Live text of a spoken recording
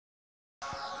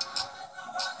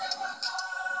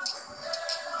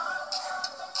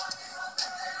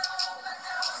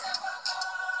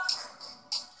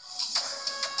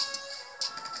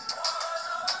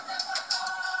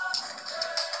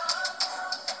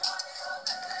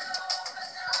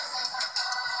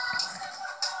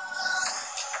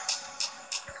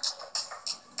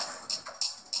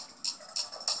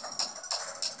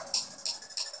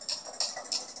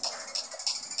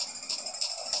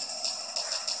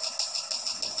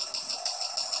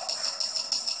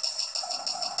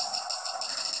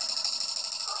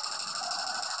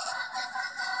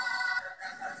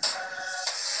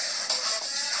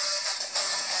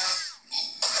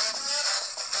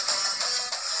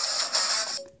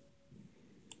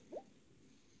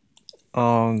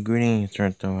Oh, greetings,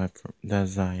 Toronto.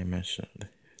 That's I mentioned.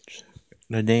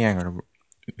 The day I'm gonna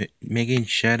making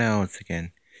shoutouts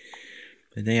again.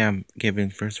 The day I'm giving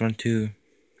first one to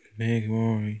Big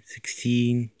Boy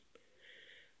 16.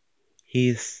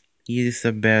 He's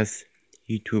the best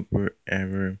YouTuber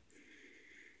ever.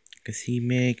 Cause he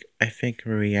make I think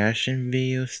reaction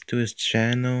videos to his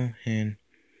channel and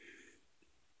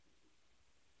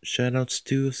shoutouts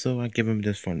too. So I give him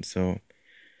this one. So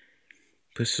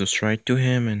please subscribe to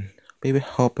him and maybe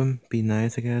help him be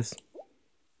nice, I guess.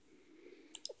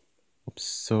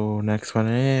 So next one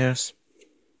is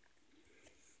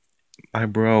my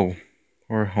bro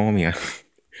or homie.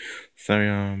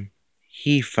 Sorry,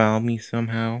 he found me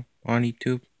somehow on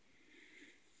YouTube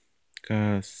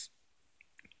because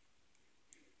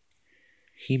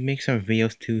he makes some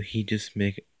videos too. He just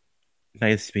make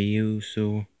nice videos,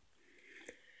 so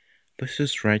let's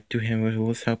just write to him.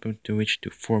 Let's help him to reach to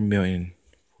 4 million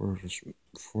for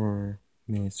 4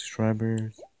 million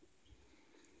subscribers.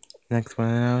 Next one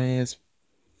now is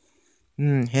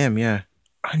him. Yeah,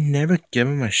 I never give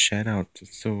him a shout out,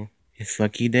 so it's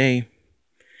lucky day.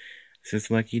 It's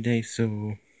his lucky day.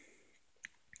 So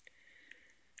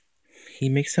he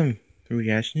makes some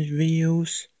reaction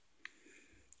videos.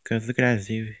 Cause look at that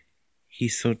dude.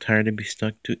 He's so tired to be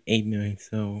stuck to 8 million.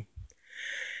 So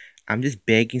I'm just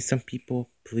begging some people,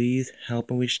 please help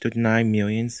him reach to 9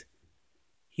 millions.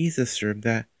 He's deserved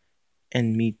that.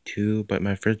 And me too, but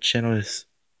my first channel is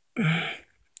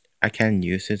I can't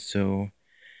use it, so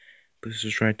please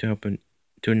just try to help him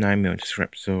to 9 million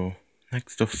subscribers. So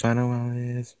next the final one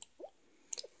is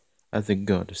as it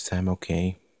go this time,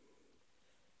 okay.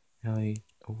 Ellie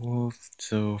Wolf,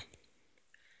 so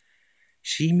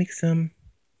she makes some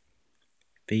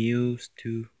videos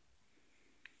too.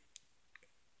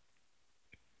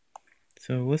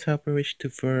 So let's help her reach to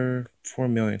for 4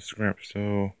 million subscribers.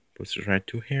 So let's just right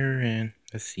to here and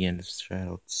that's the end of the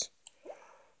shoutouts.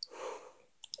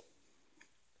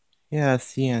 Yeah,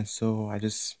 that's the end. So I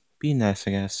just be nice,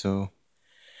 I guess. So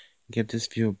give this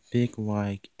video a big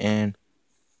like and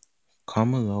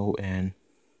comment below and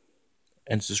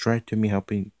subscribe to me,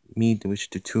 helping me to reach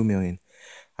to 2 million.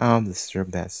 I don't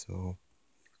deserve that. So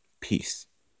peace.